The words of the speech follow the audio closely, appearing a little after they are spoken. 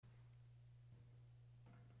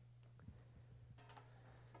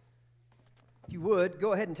If you would,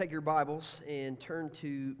 go ahead and take your Bibles and turn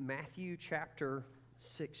to Matthew chapter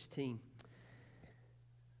 16.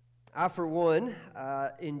 I, for one,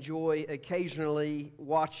 enjoy occasionally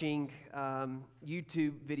watching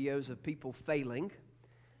YouTube videos of people failing.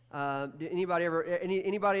 Anybody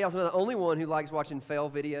else? I'm the only one who likes watching fail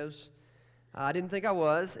videos. I didn't think I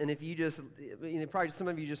was, and if you just, probably some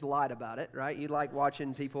of you just lied about it, right? You like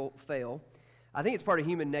watching people fail. I think it's part of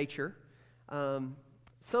human nature.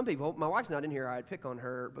 Some people, my wife's not in here, I'd pick on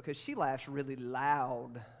her because she laughs really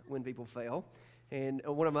loud when people fail. And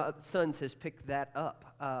one of my sons has picked that up.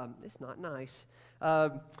 It's not nice.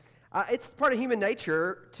 It's part of human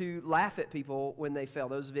nature to laugh at people when they fail.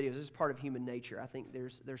 Those videos is part of human nature. I think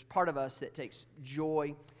there's part of us that takes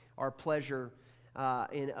joy or pleasure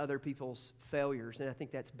in other people's failures. And I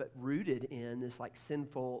think that's but rooted in this like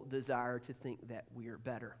sinful desire to think that we're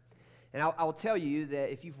better. And I'll tell you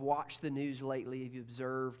that if you've watched the news lately, if you've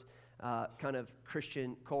observed kind of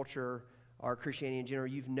Christian culture or Christianity in general,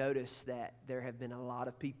 you've noticed that there have been a lot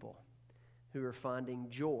of people who are finding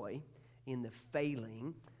joy in the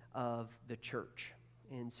failing of the church.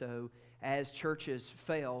 And so as churches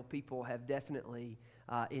fail, people have definitely,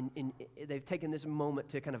 they've taken this moment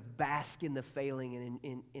to kind of bask in the failing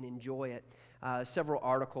and enjoy it. Several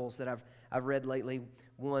articles that I've read lately,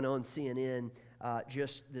 one on CNN,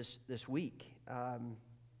 just this week.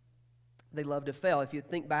 They love to fail. If you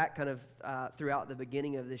think back kind of throughout the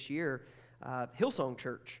beginning of this year, Hillsong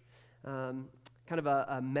Church, kind of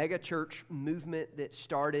a mega church movement that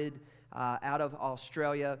started out of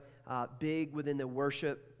Australia, big within the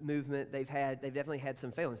worship movement. They've definitely had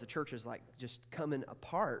some failings. The church is like just coming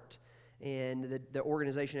apart, and the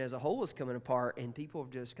organization as a whole is coming apart, and people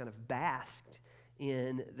have just kind of basked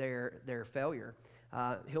in their failure.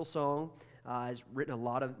 Hillsong has written a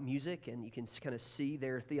lot of music, and you can kind of see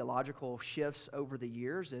their theological shifts over the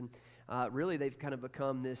years, and really they've kind of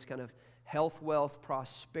become this kind of health, wealth,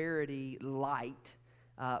 prosperity, light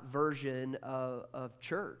version of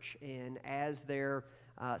church. And as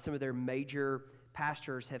some of their major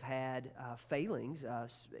pastors have had failings,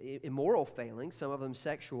 immoral failings, some of them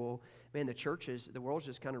sexual, man, the world's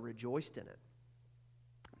just kind of rejoiced in it.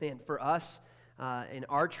 Man, for us, in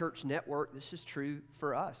our church network, this is true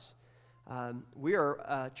for us. We are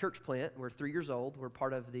a church plant. We're 3 years old. We're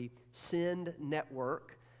part of the Send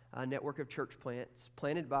Network, a network of church plants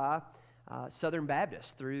planted by Southern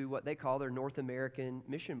Baptists through what they call their North American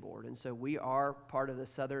Mission Board. And so we are part of the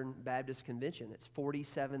Southern Baptist Convention. It's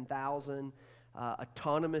 47,000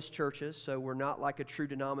 autonomous churches, so we're not like a true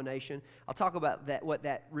denomination. I'll talk about that, what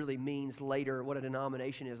that really means later, what a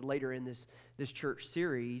denomination is later in this church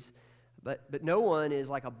series. But no one is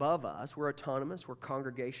like above us. We're autonomous. We're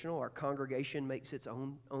congregational. Our congregation makes its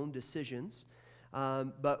own decisions.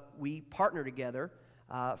 But we partner together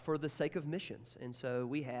for the sake of missions. And so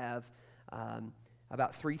we have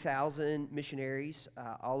about 3,000 missionaries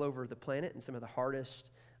all over the planet and some of the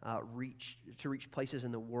hardest to reach places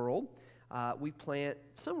in the world. We plant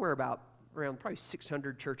somewhere around probably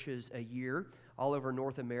 600 churches a year all over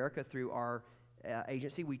North America through our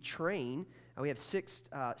agency. We train. We have 6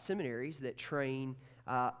 seminaries that train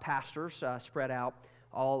pastors spread out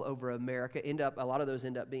all over America. A lot of those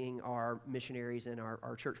end up being our missionaries and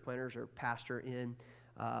our church planters or pastor in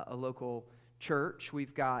a local church.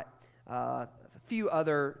 We've got a few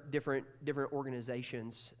other different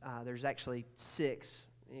organizations. There's actually 6,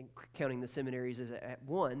 counting the seminaries as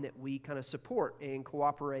one, that we kind of support and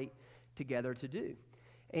cooperate together to do.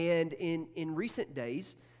 And in recent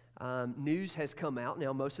days, news has come out.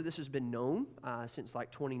 Now, most of this has been known since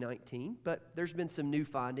like 2019, but there's been some new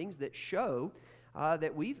findings that show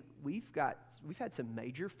that we've had some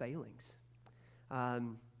major failings.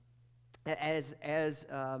 As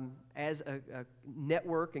a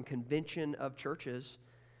network and convention of churches,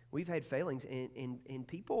 we've had failings, and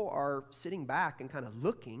people are sitting back and kind of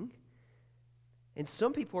looking, and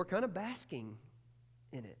some people are kind of basking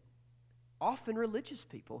in it. Often religious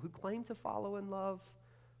people who claim to follow and love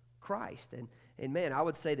Christ. And man, I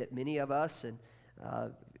would say that many of us and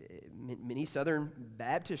many Southern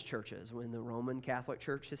Baptist churches, when the Roman Catholic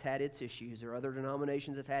Church has had its issues or other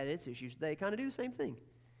denominations have had its issues, they kind of do the same thing.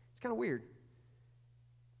 It's kind of weird.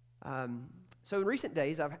 So in recent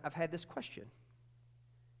days, I've had this question.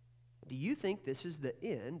 Do you think this is the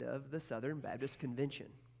end of the Southern Baptist Convention?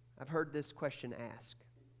 I've heard this question asked.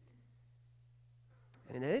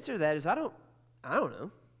 And the answer to that is I don't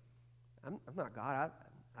know. I'm not God.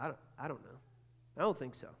 I don't know. I don't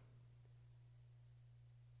think so.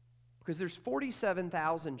 Because there's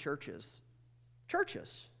 47,000 churches.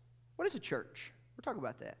 Churches. What is a church? We're talking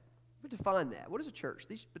about that. We define that. What is a church?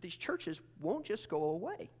 But these churches won't just go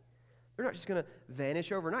away. They're not just going to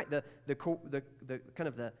vanish overnight. The kind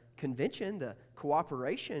of the convention, the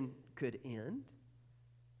cooperation could end,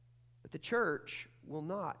 but the church will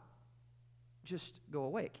not just go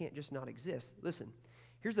away. It can't just not exist. Listen,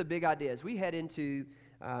 here's the big idea. As we head into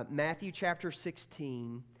Matthew chapter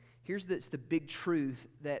 16, here's the big truth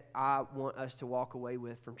that I want us to walk away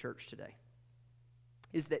with from church today,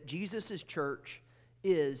 is that Jesus' church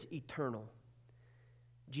is eternal.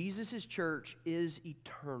 Jesus' church is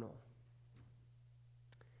eternal.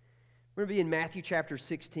 We're going to be in Matthew chapter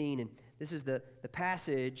 16, and this is the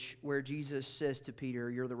passage where Jesus says to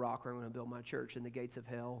Peter, "You're the rock where I'm going to build my church, and the gates of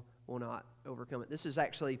hell will not overcome it." This is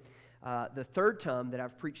actually the third time that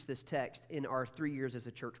I've preached this text in our 3 years as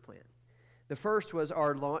a church plant. The first was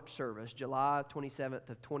our launch service, July 27th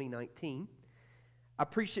of 2019. I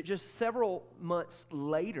preached it just several months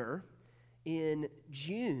later in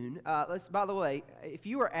June. By the way, if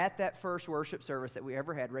you were at that first worship service that we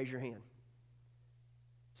ever had, raise your hand.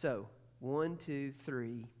 So, 1, 2,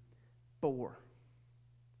 3, 4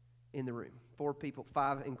 in the room. 4 people,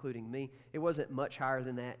 5 including me. It wasn't much higher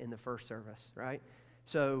than that in the first service, right?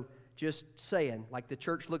 So, just saying, like the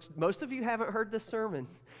church looks, most of you haven't heard this sermon.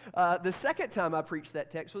 The second time I preached that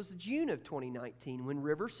text was June of 2019 when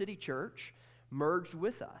River City Church merged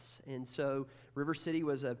with us. And so River City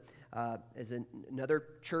was another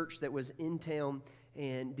church that was in town,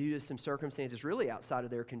 and due to some circumstances really outside of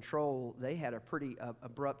their control, they had a pretty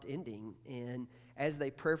abrupt ending. And as they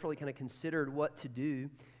prayerfully kind of considered what to do,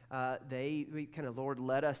 Lord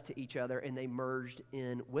led us to each other, and they merged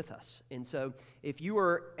in with us. And so if you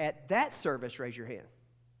were at that service, raise your hand.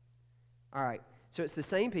 All right. So it's the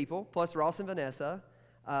same people, plus Ross and Vanessa.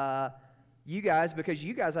 You guys, because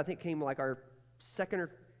you guys, I think, came like our second or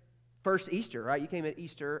first Easter, right? You came at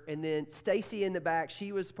Easter. And then Stacy in the back,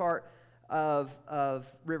 she was part of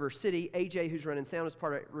River City. AJ, who's running sound, was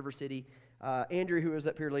part of River City. Andrew, who was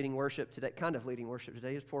up here leading worship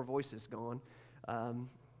today, his poor voice is gone.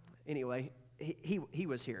 Anyway, he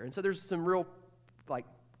was here. And so there's some real,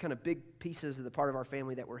 kind of big pieces of the part of our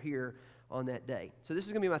family that were here on that day. So this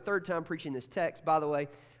is going to be my third time preaching this text. By the way,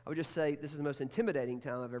 I would just say this is the most intimidating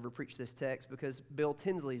time I've ever preached this text because Bill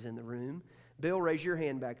Tinsley's in the room. Bill, raise your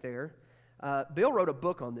hand back there. Bill wrote a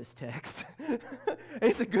book on this text.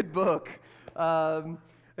 It's a good book.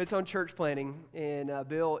 It's on church planting, and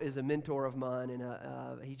Bill is a mentor of mine,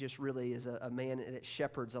 and he just really is a man that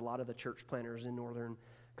shepherds a lot of the church planters in northern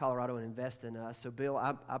Colorado and invest in us. So Bill,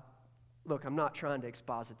 look, I'm not trying to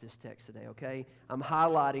exposit this text today, okay? I'm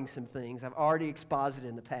highlighting some things. I've already exposited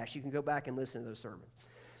in the past. You can go back and listen to those sermons.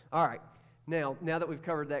 All right, now that we've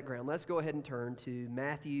covered that ground, let's go ahead and turn to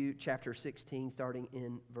Matthew chapter 16, starting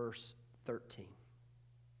in verse 13.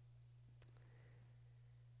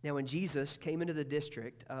 Now, when Jesus came into the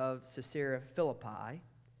district of Caesarea Philippi,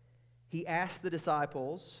 he asked the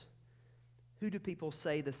disciples, "Who do people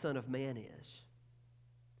say the Son of Man is?"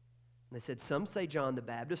 And they said, "Some say John the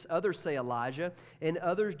Baptist, others say Elijah, and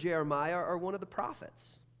others Jeremiah or one of the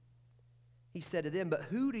prophets." He said to them, "But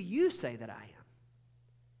who do you say that I am?"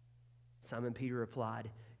 Simon Peter replied,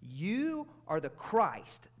 "You are the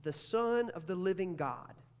Christ, the Son of the living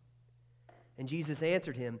God." And Jesus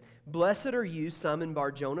answered him, "Blessed are you, Simon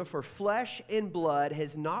Bar-Jonah, for flesh and blood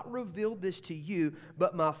has not revealed this to you,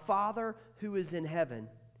 but my Father who is in heaven.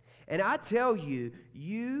 And I tell you,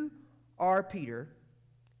 you are Peter,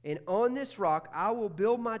 and on this rock I will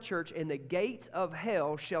build my church, and the gates of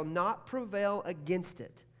hell shall not prevail against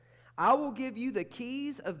it. I will give you the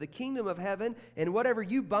keys of the kingdom of heaven, and whatever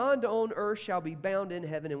you bind on earth shall be bound in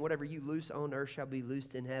heaven, and whatever you loose on earth shall be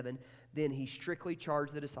loosed in heaven." Then he strictly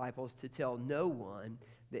charged the disciples to tell no one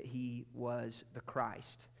that he was the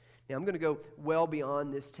Christ. Now, I'm going to go well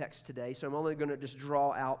beyond this text today, so I'm only going to just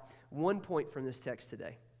draw out one point from this text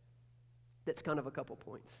today. That's kind of a couple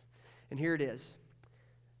points. And here it is.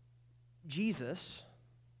 Jesus,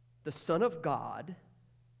 the Son of God,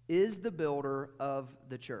 is the builder of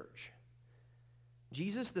the church.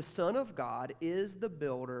 Jesus, the Son of God, is the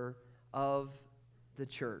builder of the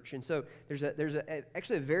church. And so there's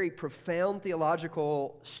actually a very profound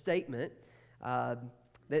theological statement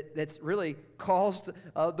that's really caused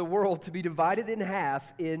the world to be divided in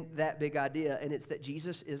half in that big idea, and it's that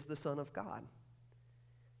Jesus is the Son of God.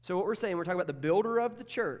 So what we're saying, we're talking about the builder of the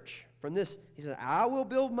church. From this, he says, "I will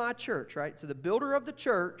build my church," right? So the builder of the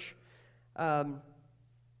church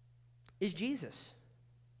is Jesus.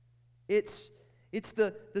 It's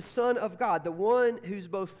the Son of God, the one who's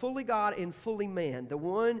both fully God and fully man, the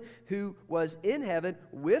one who was in heaven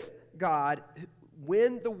with God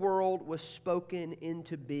when the world was spoken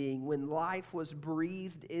into being, when life was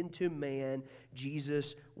breathed into man.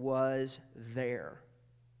 Jesus was there.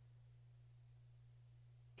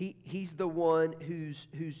 He's the one who's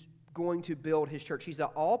going to build his church. He's an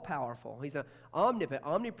all-powerful. He's an omnipotent,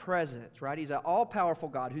 omnipresent, right? He's an all-powerful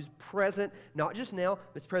God who's present, not just now,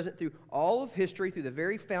 but present through all of history, through the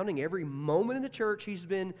very founding, every moment in the church he's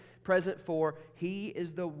been present for. He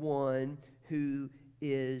is the one who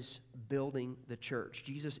is building the church.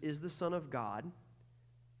 Jesus is the Son of God,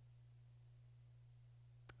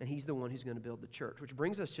 and he's the one who's going to build the church, which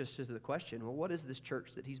brings us just to the question, well, what is this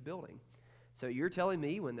church that he's building? So you're telling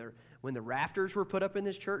me when the rafters were put up in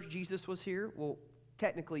this church, Jesus was here? Well,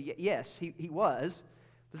 technically, yes, he was.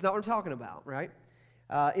 That's not what I'm talking about, right?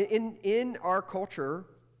 In our culture,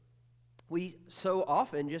 we so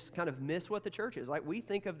often just kind of miss what the church is. Like, we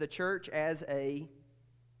think of the church as a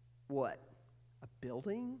what? A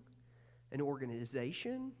building? An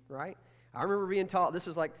organization, right? I remember being taught, this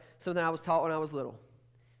was like something I was taught when I was little.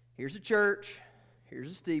 Here's a church,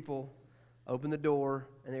 here's a steeple, open the door,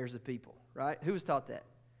 and there's the people. Right? Who was taught that?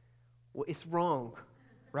 Well, it's wrong,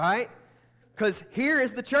 right? Because here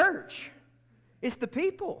is the church. It's the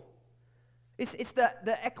people. It's the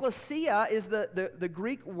ecclesia is the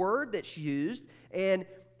Greek word that's used, and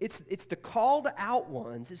it's the called out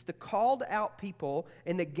ones. It's the called out people,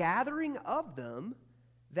 and the gathering of them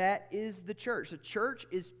that is the church. The church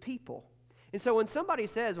is people. And so when somebody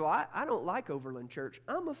says, well, I don't like Overland Church,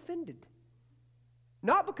 I'm offended.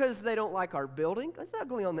 Not because they don't like our building. It's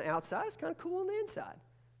ugly on the outside. It's kind of cool on the inside.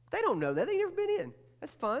 They don't know that. They've never been in.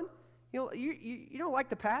 That's fun. You don't like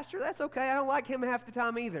the pastor? That's okay. I don't like him half the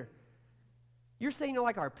time either. You're saying you don't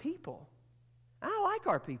like our people. I like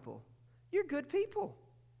our people. You're good people.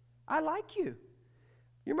 I like you.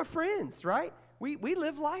 You're my friends, right? We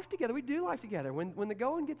live life together. We do life together. When the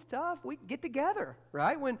going gets tough, we get together,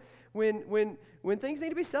 right? When things need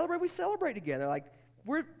to be celebrated, we celebrate together. Like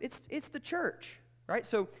it's the church. Right?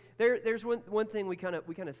 So there's one thing we kind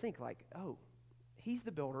of think like, oh, he's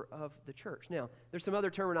the builder of the church. Now, there's some other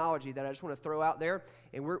terminology that I just want to throw out there,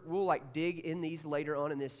 and we'll like dig in these later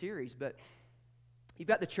on in this series. But you've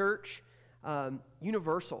got the church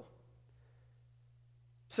universal.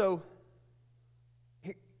 So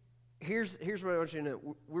here's what I want you to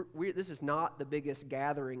know. This is not the biggest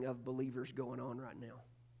gathering of believers going on right now.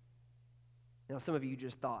 Now, some of you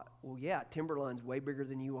just thought, well, yeah, Timberline's way bigger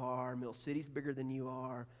than you are. Mill City's bigger than you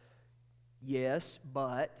are. Yes,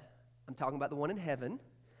 but I'm talking about the one in heaven,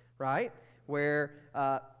 right? Where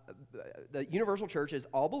the universal church is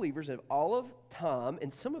all believers of all of time,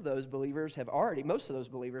 and some of those believers most of those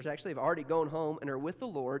believers actually have already gone home and are with the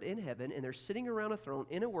Lord in heaven, and they're sitting around a throne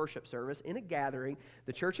in a worship service, in a gathering,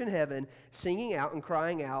 the church in heaven, singing out and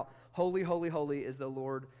crying out, holy, holy, holy is the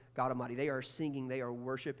Lord God Almighty. They are singing, they are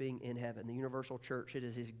worshiping in heaven. The universal church, it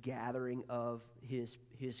is his gathering of his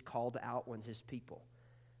called out ones, his people.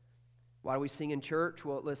 Why do we sing in church?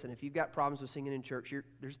 Well, listen, if you've got problems with singing in church,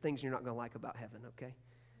 there's things you're not going to like about heaven, okay?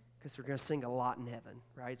 Because we're going to sing a lot in heaven,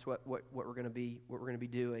 right? It's what we're going to be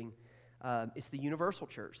doing. It's the universal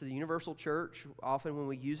church. So the universal church, often when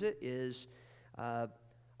we use it, is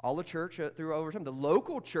all the church through over time. The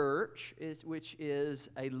local church, which is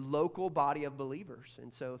a local body of believers.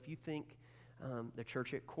 And so if you think the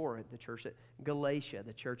church at Corinth, the church at Galatia,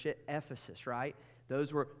 the church at Ephesus, right?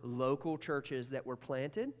 Those were local churches that were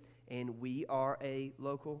planted, and we are a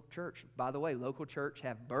local church. By the way, local church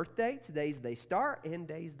have birth dates, days they start, and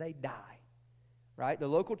days they die, right? The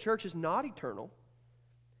local church is not eternal.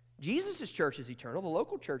 Jesus' church is eternal. The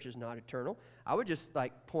local church is not eternal. I would just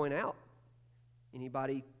point out,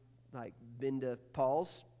 anybody been to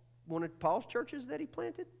one of Paul's churches that he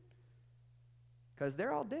planted? Because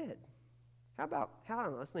they're all dead. I don't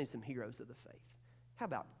know, let's name some heroes of the faith. How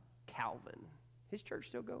about Calvin? His church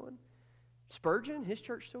still going? Spurgeon, his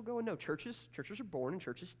church still going? No, churches are born and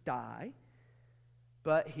churches die.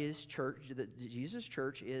 But his church, Jesus'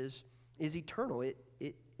 church is eternal.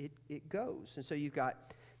 It goes. And so you've got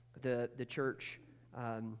the church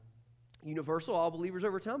universal, all believers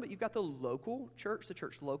over time, but you've got the local church, the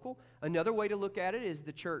church local. Another way to look at it is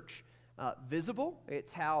the church visible.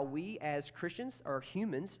 It's how we as Christians or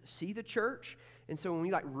humans see the church. And so when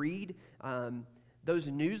we read those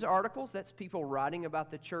news articles, that's people writing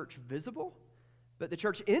about the church visible. But the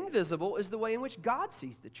church invisible is the way in which God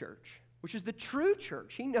sees the church, which is the true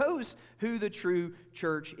church. He knows who the true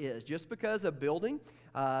church is. Just because a building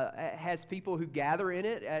has people who gather in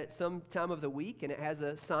it at some time of the week and it has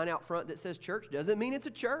a sign out front that says church doesn't mean it's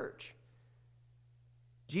a church.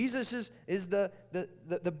 Jesus is the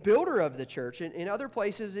builder of the church. And in other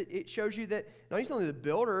places, it shows you that not only the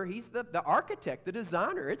builder, he's the architect, the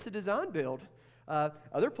designer. It's a design build,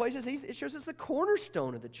 Other places, it shows us the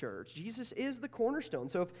cornerstone of the church. Jesus is the cornerstone.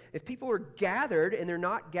 So if people are gathered and they're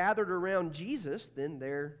not gathered around Jesus, then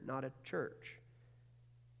they're not a church.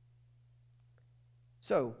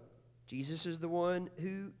 So, Jesus is the one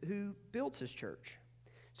who builds his church.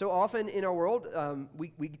 So often in our world,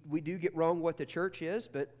 we do get wrong what the church is,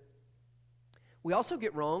 but we also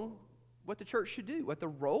get wrong what the church should do, what the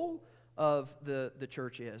role of the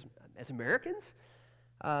church is. As Americans,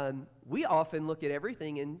 we often look at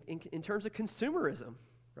everything in terms of consumerism,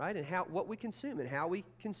 right? And what we consume and how we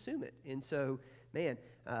consume it. And so, man,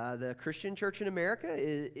 the Christian church in America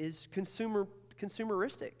is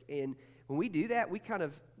consumeristic. And when we do that, we kind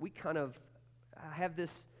of have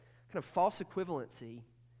this kind of false equivalency.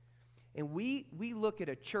 And we look at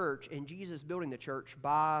a church and Jesus building the church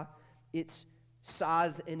by its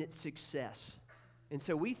size and its success. And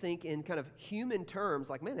so we think in kind of human terms,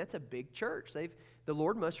 like, man, that's a big church. The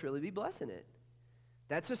Lord must really be blessing it.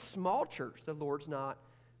 That's a small church. The Lord's not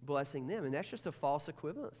blessing them. And that's just a false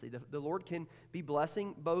equivalency. The Lord can be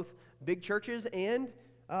blessing both big churches and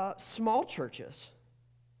small churches.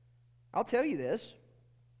 I'll tell you this.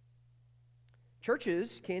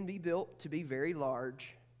 Churches can be built to be very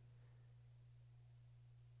large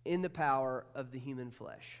in the power of the human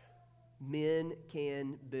flesh. Men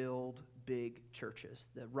can build big churches.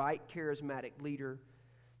 The right charismatic leader,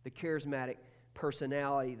 the charismatic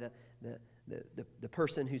personality, the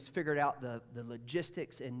person who's figured out the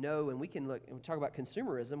logistics and we can look and talk about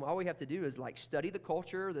consumerism. All we have to do is like study the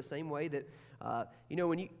culture the same way that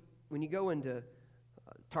when you go into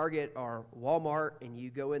Target or Walmart and you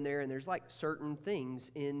go in there and there's like certain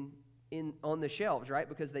things on the shelves, right?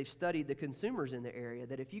 Because they've studied the consumers in the area.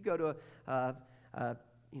 That if you go to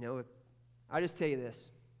I just tell you this.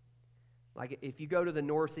 Like if you go to the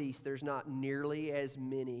Northeast, there's not nearly as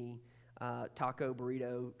many taco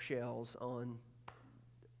burrito shells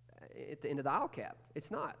at the end of the aisle cap.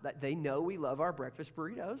 It's not. They know we love our breakfast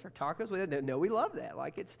burritos, our tacos. They know we love that.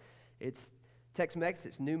 Like it's Tex-Mex,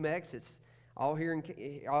 it's New Mex, it's all here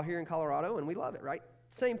in Colorado, and we love it, right?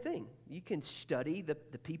 Same thing. You can study the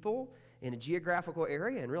people in a geographical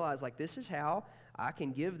area and realize, like, this is how I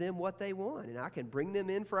can give them what they want, and I can bring them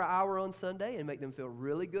in for an hour on Sunday and make them feel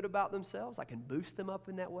really good about themselves. I can boost them up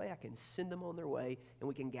in that way. I can send them on their way, and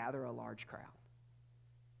we can gather a large crowd.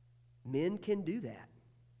 Men can do that.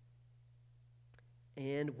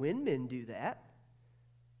 And when men do that,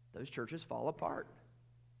 those churches fall apart.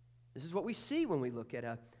 This is what we see when we look at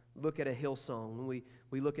a Hillsong, when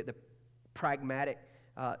we look at the pragmatic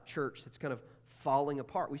church that's kind of falling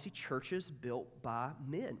apart. We see churches built by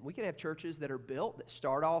men. We can have churches that are built that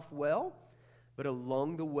start off well, but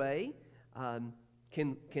along the way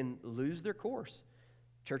can lose their course.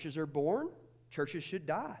 Churches are born, churches should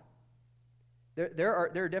die. There are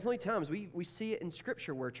definitely times we see it in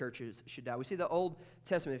Scripture where churches should die. We see the Old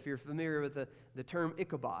Testament, if you're familiar with the term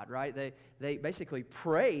Ichabod, right? They basically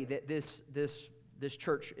pray that this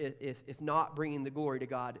church, if not bringing the glory to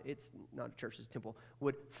God, it's not a church, it's a temple,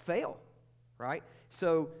 would fail, right?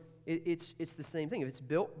 So it's the same thing. If it's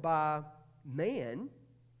built by man,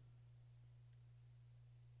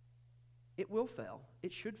 it will fail.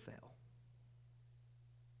 It should fail.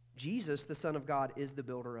 Jesus, the Son of God, is the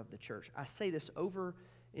builder of the church. I say this over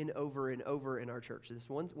and over and over in our church. This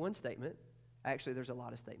one statement. Actually, there's a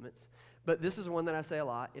lot of statements. But this is one that I say a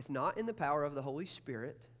lot. If not in the power of the Holy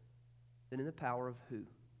Spirit, then in the power of who?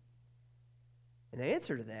 And the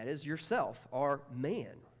answer to that is yourself or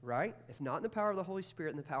man, right? If not in the power of the Holy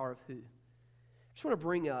Spirit, in the power of who? I just want to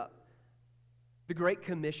bring up the Great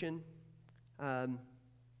Commission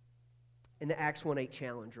and the Acts 1:8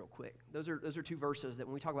 challenge real quick. Those are two verses that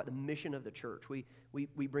when we talk about the mission of the church, we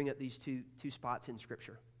bring up these two spots in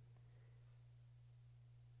Scripture.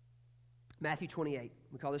 Matthew 28,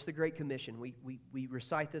 we call this the Great Commission. We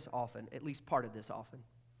recite this often, at least part of this often.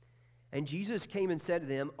 And Jesus came and said to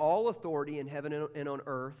them, "All authority in heaven and on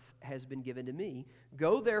earth has been given to me.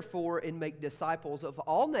 Go therefore and make disciples of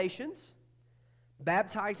all nations,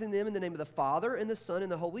 baptizing them in the name of the Father and the Son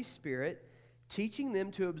and the Holy Spirit, teaching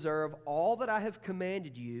them to observe all that I have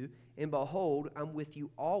commanded you, and behold, I'm with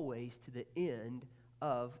you always to the end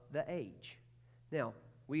of the age." Now,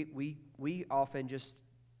 we often just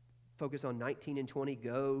focus on 19 and 20,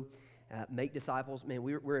 go, make disciples. Man,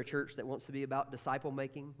 we're a church that wants to be about disciple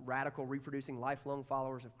making, radical, reproducing, lifelong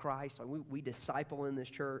followers of Christ. So we disciple in this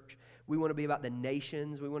church. We want to be about the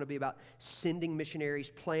nations. We want to be about sending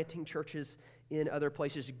missionaries, planting churches in other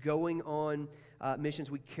places, going on missions.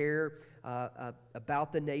 We care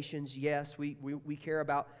about the nations. Yes, we care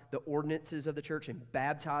about the ordinances of the church and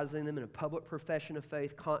baptizing them in a public profession of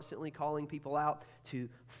faith, constantly calling people out to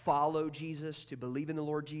follow Jesus, to believe in the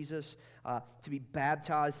Lord Jesus, to be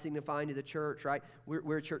baptized, signifying to the church, right?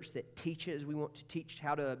 We're a church that teaches. We want to teach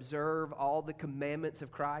how to observe all the commandments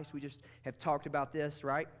of Christ. We just have talked about this,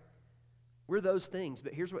 right? We're those things,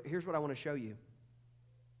 but here's what I want to show you.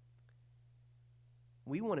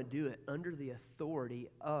 We want to do it under the authority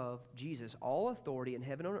of Jesus. All authority in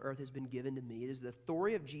heaven and on earth has been given to me. It is the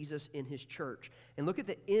authority of Jesus in His church. And look at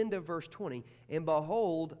the end of verse 20. And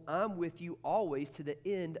behold, I'm with you always to the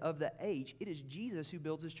end of the age. It is Jesus who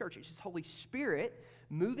builds His church. It's His Holy Spirit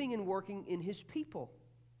moving and working in His people.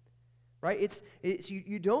 Right?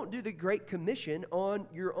 You don't do the Great Commission on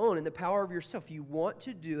your own in the power of yourself. You want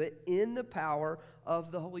to do it in the power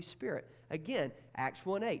of the Holy Spirit. Again, Acts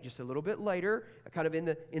 1:8, just a little bit later, kind of in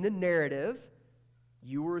the narrative,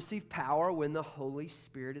 you will receive power when the Holy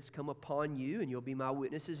Spirit has come upon you, and you'll be my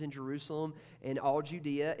witnesses in Jerusalem and all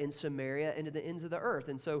Judea and Samaria and to the ends of the earth.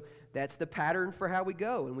 And so that's the pattern for how we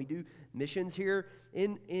go. And we do missions here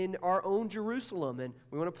in our own Jerusalem, and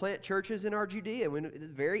we want to plant churches in our Judea, at the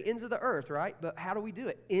very ends of the earth, right? But how do we do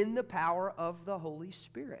it? In the power of the Holy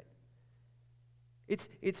Spirit.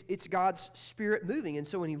 It's God's Spirit moving. And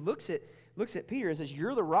so when He looks at Peter and says,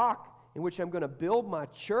 "You're the rock in which I'm going to build my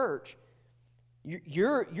church.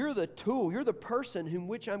 You're the tool. You're the person whom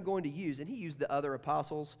which I'm going to use." And He used the other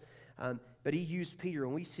apostles, but He used Peter.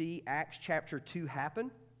 And we see Acts chapter 2 happen,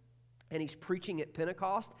 and He's preaching at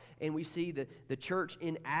Pentecost, and we see the church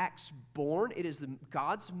in Acts born. It is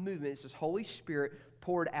God's movement. It's His Holy Spirit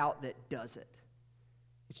poured out that does it.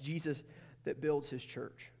 It's Jesus that builds His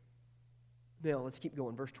church. Now, let's keep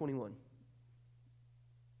going. Verse 21.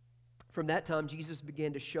 From that time, Jesus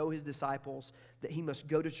began to show His disciples that He must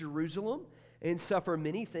go to Jerusalem and suffer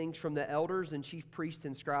many things from the elders and chief priests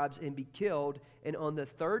and scribes and be killed, and on the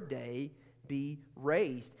third day be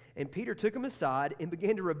raised. And Peter took Him aside and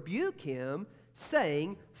began to rebuke Him,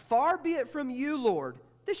 saying, "Far be it from you, Lord,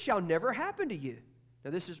 this shall never happen to you."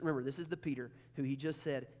 Now this is the Peter who He just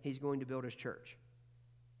said He's going to build His church.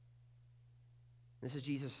 This is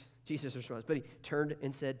Jesus' response. But He turned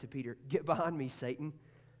and said to Peter, "Get behind me, Satan.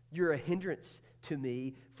 You're a hindrance to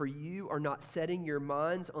me, for you are not setting your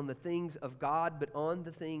minds on the things of God, but on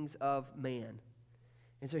the things of man."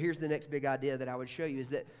 And so here's the next big idea that I would show you, is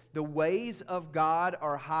that the ways of God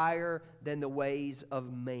are higher than the ways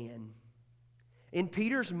of man. In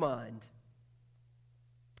Peter's mind,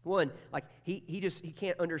 one, like he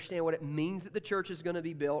can't understand what it means that the church is going to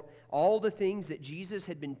be built. All the things that Jesus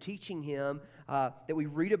had been teaching him, that we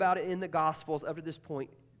read about it in the Gospels up to this point,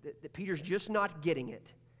 that Peter's just not getting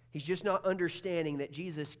it. He's just not understanding that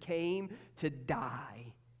Jesus came to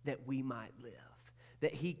die that we might live.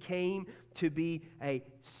 That He came to be a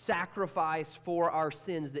sacrifice for our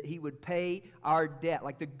sins, that He would pay our debt.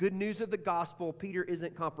 Like the good news of the gospel, Peter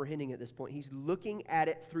isn't comprehending at this point. He's looking at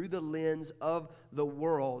it through the lens of the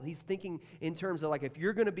world. He's thinking in terms of like, if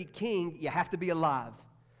you're going to be king, you have to be alive.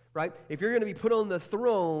 Right? If you're going to be put on the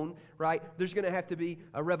throne, right, there's going to have to be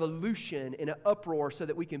a revolution and an uproar so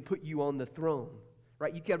that we can put you on the throne.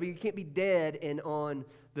 Right? You can't be dead and on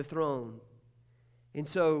the throne. And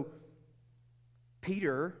so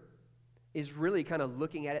Peter is really kind of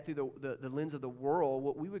looking at it through the lens of the world,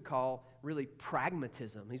 what we would call really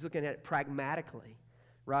pragmatism. He's looking at it pragmatically,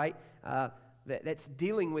 right? That's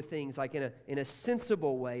dealing with things like in a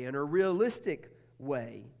sensible way, in a realistic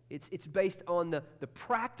way. It's based on the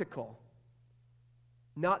practical,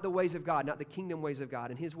 not the ways of God, not the kingdom ways of God.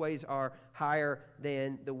 And His ways are higher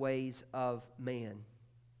than the ways of man.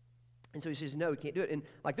 And so he says, no, he can't do it. And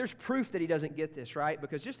like there's proof that he doesn't get this, right?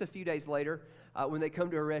 Because just a few days later, when they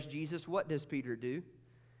come to arrest Jesus, what does Peter do?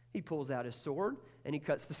 He pulls out his sword and he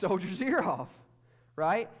cuts the soldier's ear off,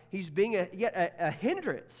 right? He's being yet a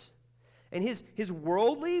hindrance. And his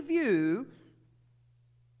worldly view,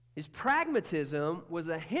 his pragmatism was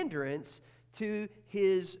a hindrance to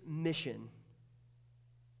his mission.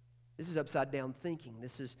 This is upside down thinking.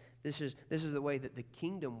 This is the way that the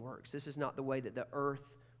kingdom works. This is not the way that the earth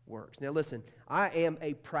works. Now listen, I am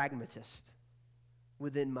a pragmatist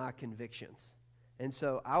within my convictions. And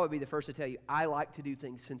so I would be the first to tell you, I like to do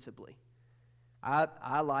things sensibly.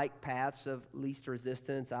 I like paths of least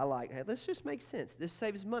resistance. I like, hey, let's just make sense. This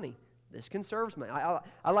saves money. This conserves money.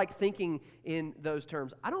 I like thinking in those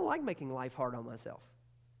terms. I don't like making life hard on myself.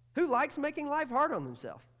 Who likes making life hard on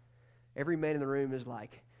themselves? Every man in the room is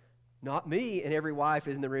like, not me. And every wife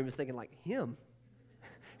in the room is thinking like, him.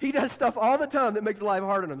 He does stuff all the time that makes life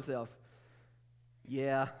hard on himself.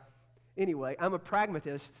 Yeah. Anyway, I'm a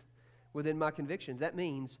pragmatist within my convictions. That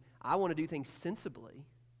means I want to do things sensibly,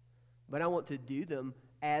 but I want to do them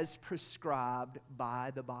as prescribed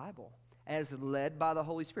by the Bible, as led by the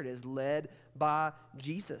Holy Spirit, as led by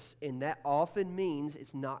Jesus. And that often means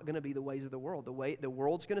it's not going to be the ways of the world. The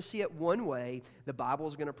world's going to see it one way, the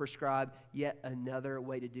Bible's going to prescribe yet another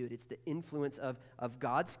way to do it. It's the influence of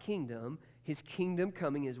God's kingdom, His kingdom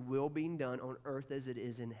coming, His will being done on earth as it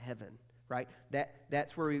is in heaven, right?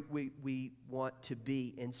 That's where we want to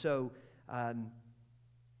be. And so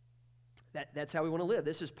that's how we want to live.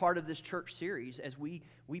 This is part of this church series as we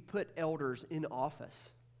put elders in office.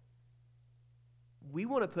 We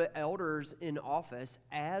want to put elders in office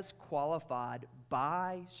as qualified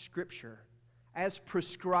by Scripture, as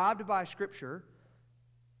prescribed by Scripture.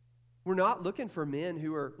 We're not looking for men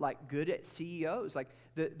who are like good at CEOs. Like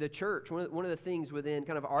the church, one of the things within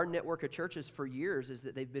kind of our network of churches for years is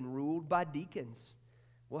that they've been ruled by deacons.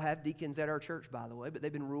 We'll have deacons at our church, by the way, but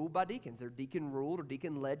they've been ruled by deacons. They're deacon-ruled or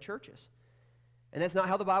deacon-led churches. And that's not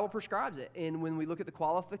how the Bible prescribes it. And when we look at the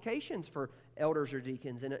qualifications for elders or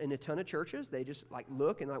deacons in a ton of churches, they just like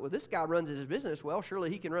look and like, well, this guy runs his business well. Surely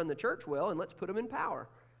he can run the church well, and let's put him in power.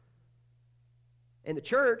 And the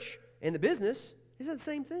church and the business is the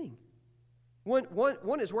same thing.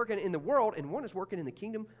 One is working in the world, and one is working in the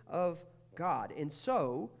kingdom of God. And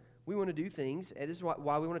so we want to do things, and this is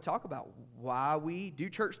why we want to talk about why we do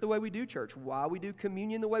church the way we do church, why we do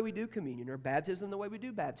communion the way we do communion, or baptism the way we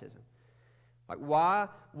do baptism. Like why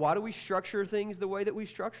do we structure things the way that we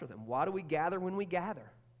structure them? Why do we gather when we gather?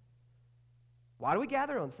 Why do we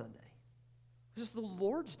gather on Sunday? This is the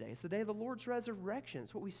Lord's Day. It's the day of the Lord's resurrection.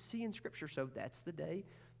 It's what we see in Scripture. So that's the day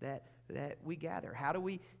that we gather. How do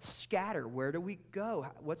we scatter? Where do we go?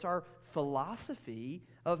 What's our philosophy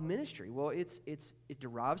of ministry? Well, it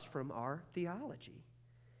derives from our theology.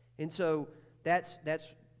 And so that's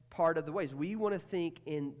part of the ways. We want to think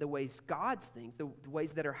in the ways God thinks, the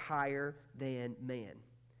ways that are higher than man.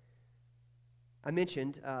 I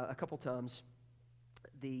mentioned a couple times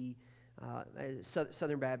the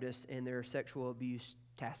Southern Baptists and their sexual abuse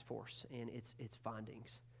task force and its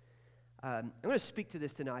findings. I'm going to speak to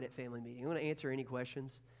this tonight at family meeting. I'm going to answer any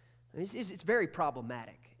questions. It's very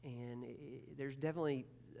problematic, and there's definitely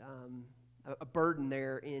a burden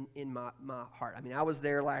there in my heart. I mean, I was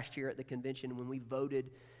there last year at the convention when we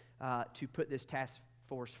voted to put this task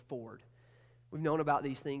force forward. We've known about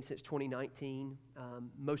these things since 2019.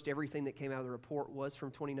 Most everything that came out of the report was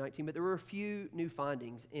from 2019, but there were a few new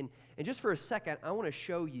findings. And just for a second, I want to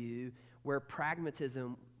show you where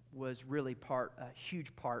pragmatism was really a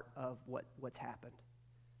huge part of what's happened.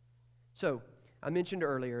 So, I mentioned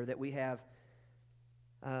earlier that we have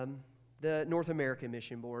the North American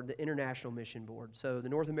Mission Board, the International Mission Board. So, the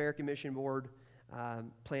North American Mission Board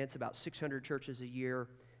plants about 600 churches a year.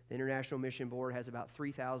 The International Mission Board has about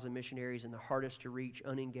 3,000 missionaries in the hardest to reach,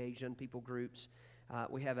 unengaged, unpeopled groups.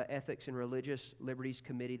 We have an Ethics and Religious Liberties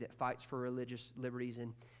Committee that fights for religious liberties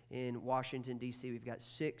in Washington, D.C. We've got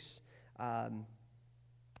 6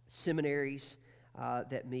 seminaries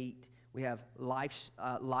that meet. We have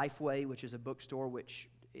Lifeway, which is a bookstore which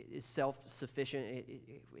is self-sufficient.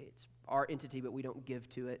 It's our entity, but we don't give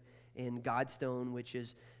to it. And Godstone, which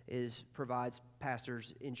provides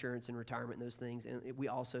pastors insurance and retirement and those things, and we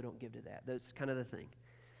also don't give to that. That's kind of the thing.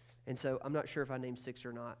 And so I'm not sure if I named 6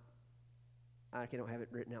 or not. I don't have it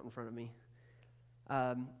written out in front of me.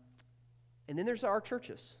 And then there's our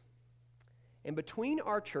churches. And between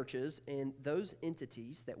our churches and those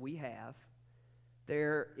entities that we have,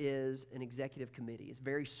 there is an executive committee. It's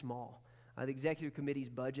very small. The executive committee's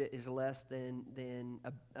budget is less than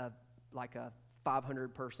like a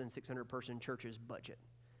 500-person, 600-person church's budget.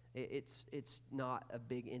 It's not a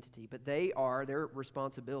big entity, but their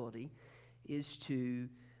responsibility is to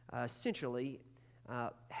essentially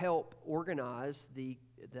help organize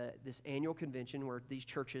this annual convention where these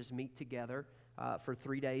churches meet together for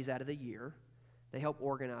 3 days out of the year. They help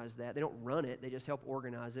organize that. They don't run it. They just help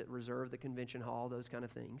organize it, reserve the convention hall, those kind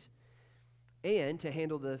of things. And to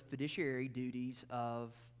handle the fiduciary duties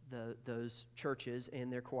of those churches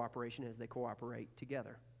and their cooperation as they cooperate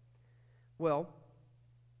together. Well,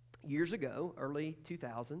 years ago, early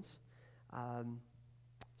 2000s,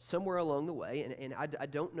 somewhere along the way, and I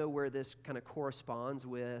don't know where this kind of corresponds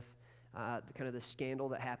with the scandal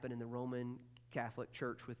that happened in the Roman Catholic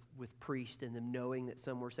Church with priests and them knowing that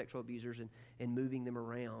some were sexual abusers and moving them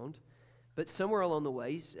around. But somewhere along the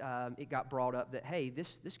way, it got brought up that, hey,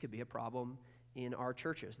 this could be a problem in our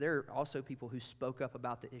churches. There are also people who spoke up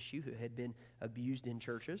about the issue who had been abused in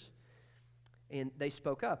churches, and they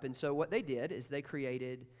spoke up. And so what they did is they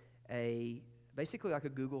created a basically like a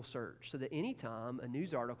Google search, so that anytime a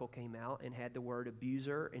news article came out and had the word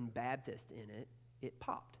abuser and Baptist in it, it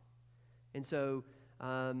popped. And so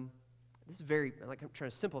this is very, like I'm trying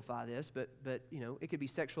to simplify this, but it could be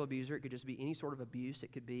sexual abuser, it could just be any sort of abuse.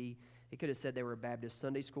 It could have said they were a Baptist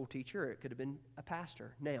Sunday school teacher, or it could have been a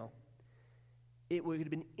pastor. Now, it would have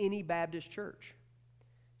been any Baptist church.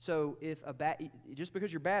 So just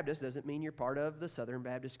because you're Baptist doesn't mean you're part of the Southern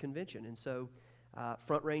Baptist Convention. And so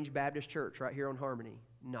Front Range Baptist Church right here on Harmony,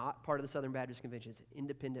 not part of the Southern Baptist Convention. It's an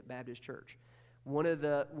independent Baptist church. One of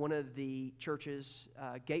the churches,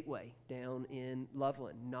 Gateway, down in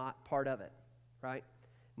Loveland, not part of it, right?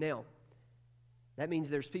 Now, that means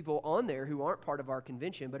there's people on there who aren't part of our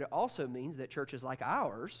convention, but it also means that churches like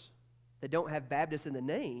ours that don't have Baptist in the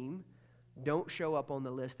name don't show up on the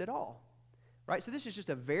list at all, right? So this is just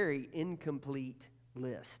a very incomplete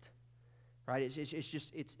list, right?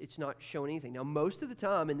 It's not showing anything. Now, most of the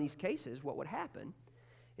time in these cases, what would happen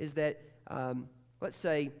is that, let's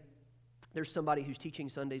say, there's somebody who's teaching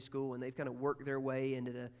Sunday school and they've kind of worked their way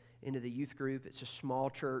into the youth group. It's a small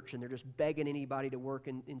church and they're just begging anybody to work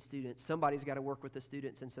in students. Somebody's got to work with the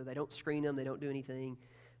students, and so they don't screen them, they don't do anything.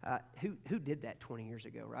 Who did that 20 years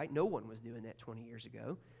ago, right? No one was doing that 20 years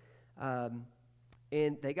ago.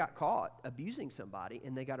 And they got caught abusing somebody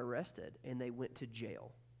and they got arrested and they went to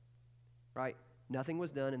jail, right? Nothing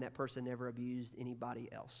was done and that person never abused anybody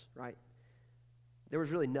else, right? There was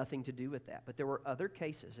really nothing to do with that. But there were other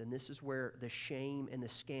cases, and this is where the shame and the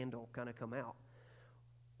scandal kind of come out,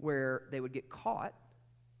 where they would get caught,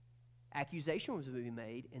 accusations would be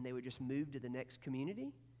made, and they would just move to the next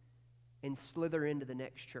community and slither into the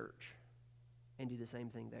next church and do the same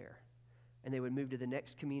thing there. And they would move to the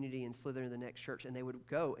next community and slither into the next church, and they would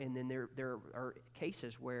go. And then there are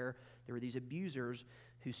cases where there were these abusers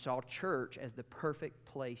who saw church as the perfect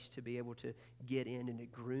place to be able to get in and to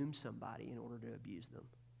groom somebody in order to abuse them.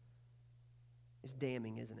 It's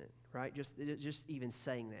damning, isn't it? Right? Just even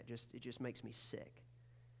saying that, it just makes me sick.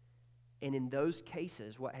 And in those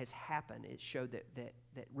cases, what has happened, it showed that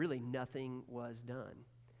really nothing was done.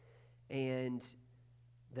 And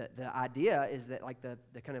the idea is that, like the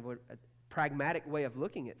kind of a pragmatic way of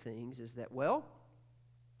looking at things is that, well,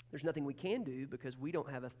 there's nothing we can do because we don't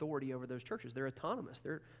have authority over those churches. They're autonomous.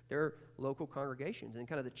 They're local congregations. And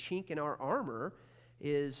kind of the chink in our armor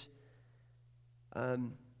is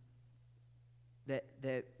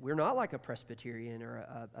that we're not like a Presbyterian or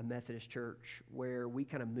a Methodist church where we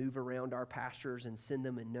kind of move around our pastors and send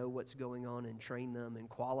them and know what's going on and train them and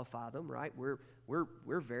qualify them, right? We're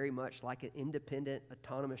very much like an independent,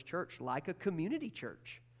 autonomous church, like a community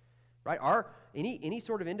church. Right? Any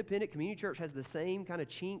sort of independent community church has the same kind of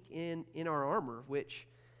chink in our armor, which,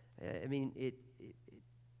 it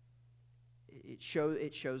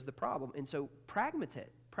shows the problem. And so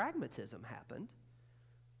pragmatism happened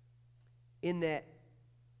in that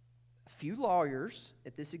a few lawyers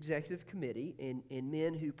at this executive committee and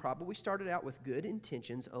men who probably started out with good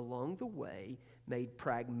intentions along the way made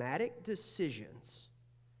pragmatic decisions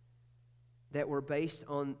that were based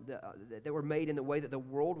on that were made in the way that the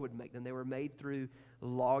world would make them. They were made through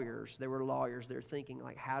lawyers. They were lawyers. They're thinking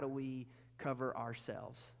like, how do we cover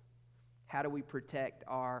ourselves? How do we protect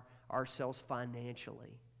ourselves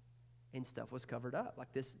financially? And stuff was covered up.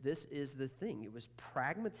 Like this is the thing. It was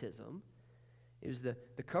pragmatism. It was the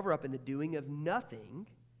cover-up and the doing of nothing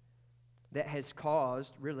that has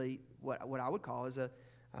caused really what I would call as a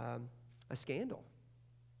scandal.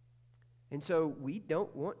 And so we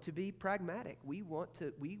don't want to be pragmatic. We want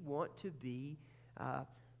to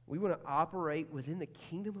operate within the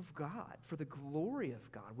kingdom of God for the glory of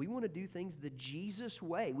God. We want to do things the Jesus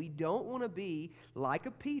way. We don't want to be like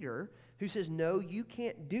a Peter who says, no, you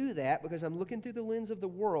can't do that because I'm looking through the lens of the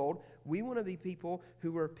world. We want to be people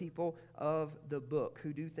who are people of the book,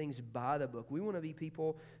 who do things by the book. We want to be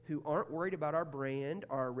people who aren't worried about our brand,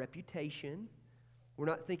 our reputation. We're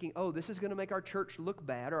not thinking, oh, this is going to make our church look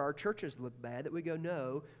bad or our churches look bad. That we go,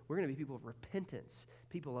 no, we're going to be people of repentance,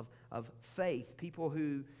 people of faith, people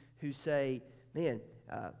who say, man,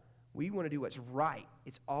 we want to do what's right.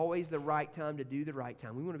 It's always the right time to do the right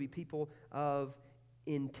time. We want to be people of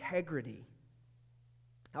integrity.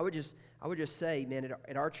 I would just say, man,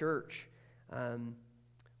 at our church,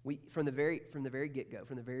 we from the very get-go,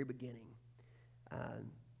 from the very beginning,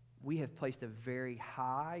 we have placed a very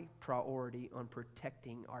high priority on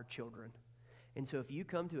protecting our children. And so if you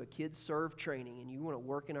come to a kids serve training and you want to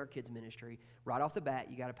work in our kids ministry, right off the bat,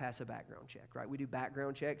 you got to pass a background check, right? We do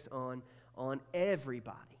background checks on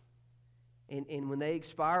everybody. And when they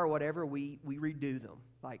expire or whatever, we redo them.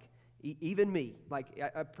 Like, even me, like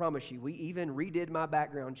I promise you, we even redid my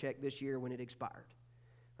background check this year when it expired,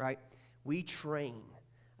 right? We train.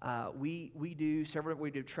 We do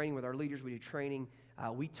training with our leaders. We do training.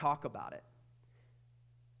 We talk about it.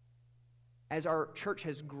 As our church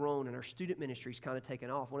has grown and our student ministry's kind of taken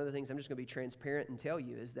off, one of the things I'm just going to be transparent and tell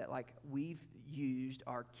you is that we've used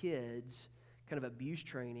our kids kind of abuse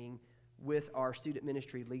training with our student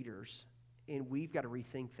ministry leaders, and we've got to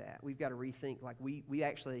rethink that. We've got to rethink we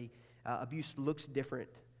actually abuse looks different,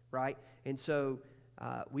 right? And so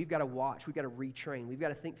we've got to watch. We've got to retrain. We've got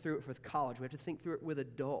to think through it with college. We have to think through it with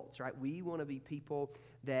adults, right? We want to be people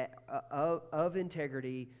that of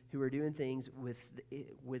integrity who are doing things with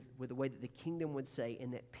the way that the kingdom would say,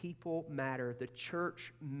 and that people matter. The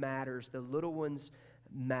church matters. The little ones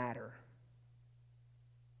matter.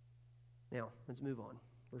 Now, let's move on.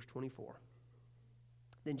 Verse 24.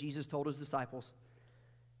 Then Jesus told his disciples,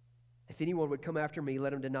 "If anyone would come after me,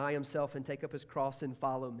 let him deny himself and take up his cross and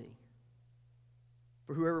follow me.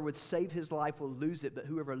 For whoever would save his life will lose it, but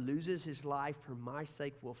whoever loses his life for my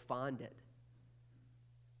sake will find it.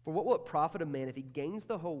 For what will it profit a man if he gains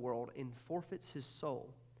the whole world and forfeits his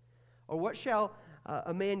soul? Or what shall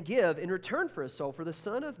a man give in return for his soul? For the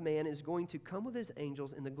Son of Man is going to come with his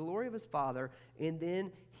angels in the glory of his Father, and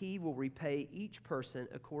then he will repay each person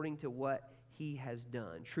according to what he has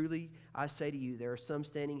done. Truly, I say to you, there are some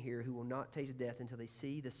standing here who will not taste death until they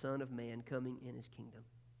see the Son of Man coming in his kingdom."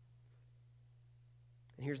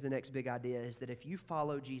 And here's the next big idea, is that if you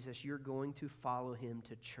follow Jesus, you're going to follow him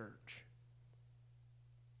to church.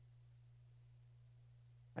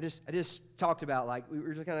 I just talked about we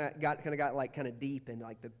were just kind of deep in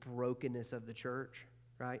the brokenness of the church,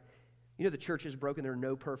 right? You know, the church is broken. There are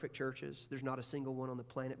no perfect churches. There's not a single one on the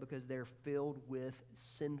planet because they're filled with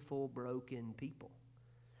sinful, broken people.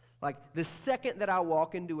 The second that I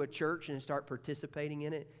walk into a church and start participating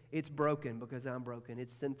in it, it's broken because I'm broken.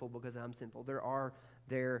 It's sinful because I'm sinful. There are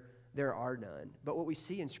none. But what we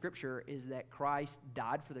see in Scripture is that Christ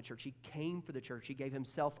died for the church. He came for the church. He gave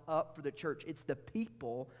himself up for the church. It's the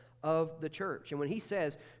people of the church. And when he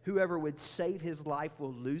says, whoever would save his life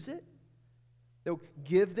will lose it, they'll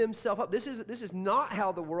give themselves up. This is not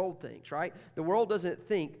how the world thinks, right? The world doesn't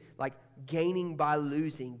think gaining by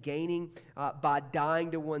losing, gaining by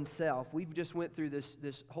dying to oneself. We've just went through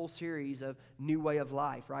this whole series of new way of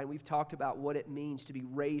life, right? We've talked about what it means to be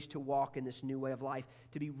raised to walk in this new way of life.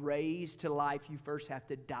 To be raised to life, you first have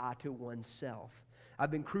to die to oneself.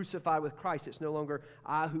 I've been crucified with Christ. It's no longer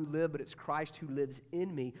I who live, but it's Christ who lives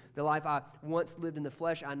in me. The life I once lived in the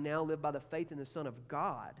flesh, I now live by the faith in the Son of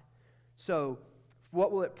God. So,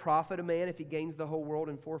 what will it profit a man if he gains the whole world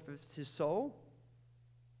and forfeits his soul?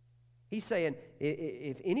 He's saying,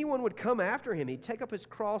 if anyone would come after him, he'd take up his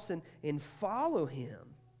cross and follow him.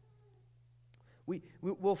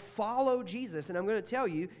 We'll follow Jesus. And I'm going to tell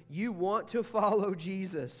you, you want to follow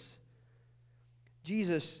Jesus.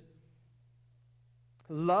 Jesus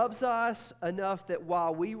loves us enough that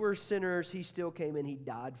while we were sinners, he still came and he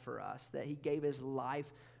died for us, that he gave his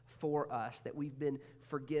life for us, that we've been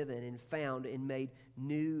forgiven and found and made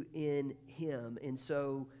new in him. And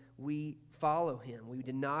so we follow him. We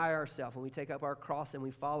deny ourselves and we take up our cross and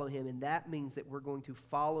we follow him. And that means that we're going to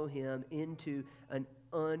follow him into an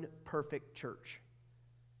unperfect church.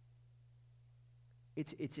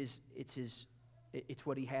 It's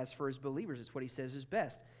what he has for his believers. It's what he says is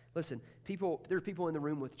best. Listen, there are people in the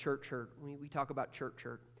room with church hurt. We talk about church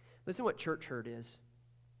hurt. Listen to what church hurt is.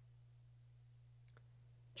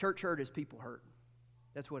 Church hurt is people hurt.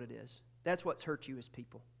 That's what it is. That's what's hurt you as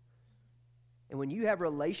people. And when you have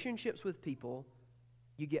relationships with people,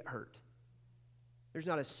 you get hurt. There's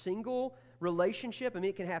not a single relationship.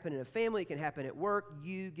 It can happen in a family. It can happen at work.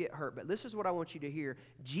 You get hurt. But this is what I want you to hear.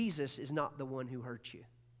 Jesus is not the one who hurts you.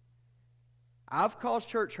 I've caused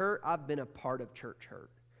church hurt. I've been a part of church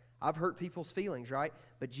hurt. I've hurt people's feelings, right?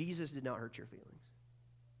 But Jesus did not hurt your feelings.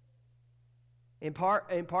 And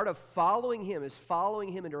part of following him is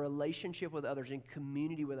following him into relationship with others, in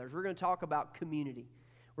community with others. We're going to talk about community.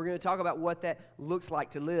 We're going to talk about what that looks like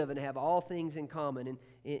to live and have all things in common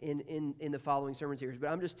in the following sermon series. But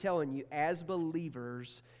I'm just telling you, as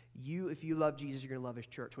believers, if you love Jesus, you're going to love his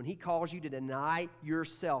church. When he calls you to deny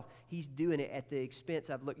yourself, he's doing it at the expense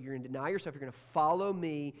of, look, you're going to deny yourself, you're going to follow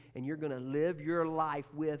me, and you're going to live your life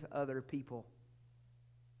with other people.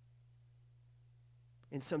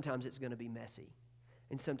 And sometimes it's going to be messy.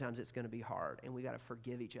 And sometimes it's going to be hard. And we got to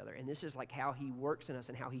forgive each other. And this is how he works in us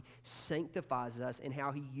and how he sanctifies us and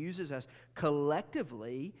how he uses us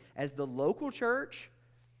collectively as the local church,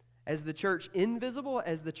 as the church invisible,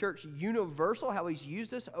 as the church universal, how he's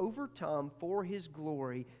used us over time for his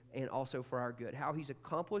glory and also for our good. How he's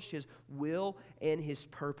accomplished his will and his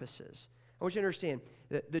purposes. I want you to understand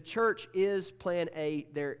that the church is plan A.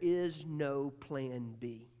 There is no plan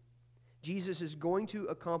B. Jesus is going to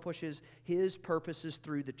accomplish his purposes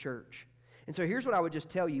through the church. And so here's what I would just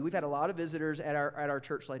tell you. We've had a lot of visitors at our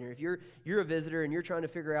church lately. If you're a visitor and you're trying to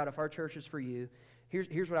figure out if our church is for you,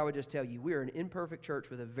 here's what I would just tell you. We are an imperfect church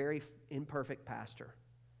with a very imperfect pastor.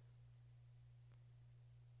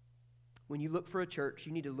 When you look for a church,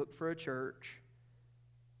 you need to look for a church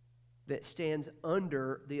that stands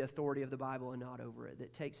under the authority of the Bible and not over it,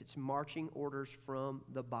 that takes its marching orders from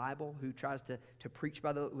the Bible, who tries to preach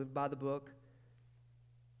live by the book.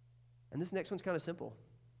 And this next one's kind of simple.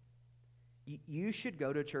 You should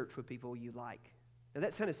go to church with people you like. Now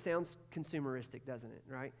that kind of sounds consumeristic, doesn't it,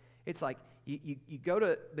 right? It's like you go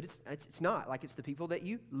to, but it's not. Like it's the people that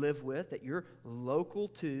you live with, that you're local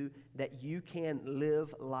to, that you can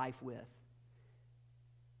live life with.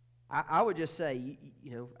 I would just say,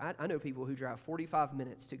 I know people who drive 45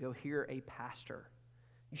 minutes to go hear a pastor.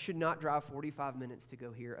 You should not drive 45 minutes to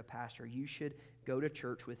go hear a pastor. You should go to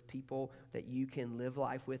church with people that you can live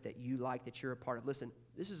life with, that you like, that you're a part of. Listen,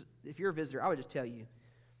 if you're a visitor, I would just tell you,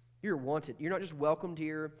 you're wanted. You're not just welcomed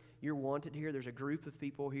here, you're wanted here. There's a group of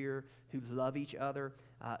people here who love each other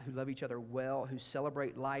well, who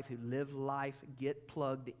celebrate life, who live life, get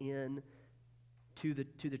plugged in to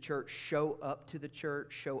the church, show up to the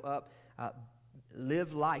church, show up,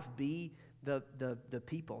 live life, be the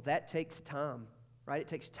people. That takes time. Right? It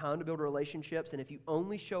takes time to build relationships, and if you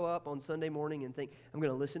only show up on Sunday morning and think, I'm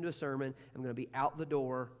going to listen to a sermon, I'm going to be out the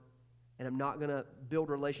door, and I'm not going to build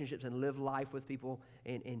relationships and live life with people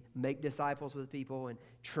and make disciples with people and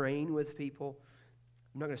train with people,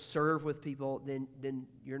 I'm not going to serve with people, then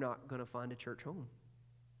you're not going to find a church home.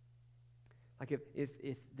 Like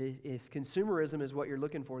if consumerism is what you're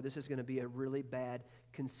looking for, this is going to be a really bad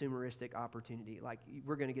consumeristic opportunity. Like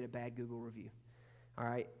we're going to get a bad Google review. All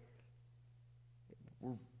right?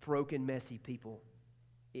 We're broken, messy people.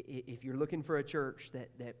 If you're looking for a church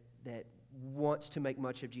that wants to make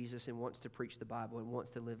much of Jesus and wants to preach the Bible and wants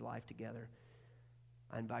to live life together,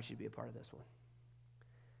 I invite you to be a part of this one.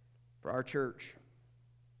 For our church,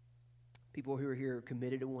 people who are here are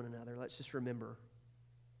committed to one another. Let's just remember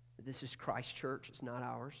that this is Christ's church. It's not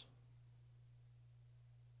ours.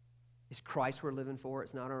 It's Christ we're living for.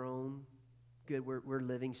 It's not our own good. We're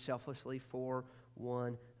living selflessly for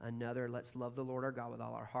one another. Let's love the Lord our God with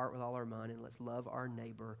all our heart, with all our mind, and let's love our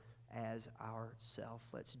neighbor as ourself.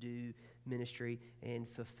 Let's do ministry and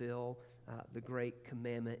fulfill the great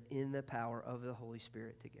commandment in the power of the Holy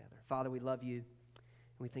Spirit together. Father, we love you,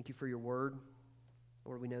 and we thank you for your word.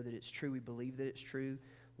 Lord, we know that it's true. We believe that it's true.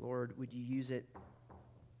 Lord, would you use it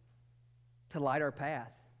to light our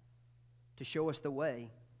path, to show us the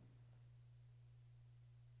way.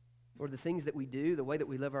 Lord, the things that we do, the way that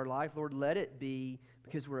we live our life, Lord, let it be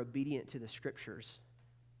because we're obedient to the Scriptures.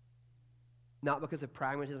 Not because of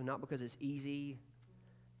pragmatism, not because it's easy,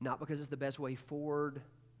 not because it's the best way forward,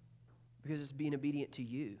 because it's being obedient to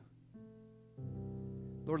you.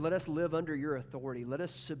 Lord, let us live under your authority. Let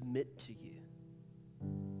us submit to you.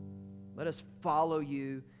 Let us follow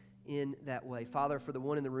you in that way. Father, for the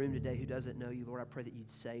one in the room today who doesn't know you, Lord, I pray that you'd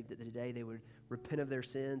save, that today they would repent of their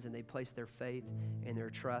sins and they place their faith and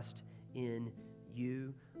their trust in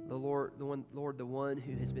you. The one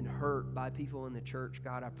who has been hurt by people in the church,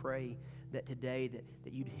 God, I pray that today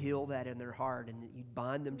that you'd heal that in their heart and that you'd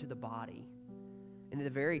bind them to the body. And that the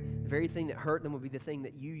very thing that hurt them would be the thing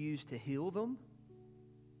that you use to heal them,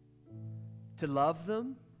 to love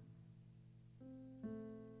them,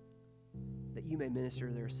 that you may minister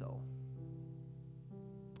to their soul.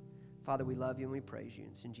 Father, we love you and we praise you.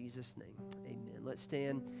 It's in Jesus' name, amen. Let's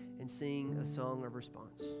stand and sing a song of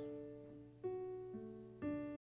response.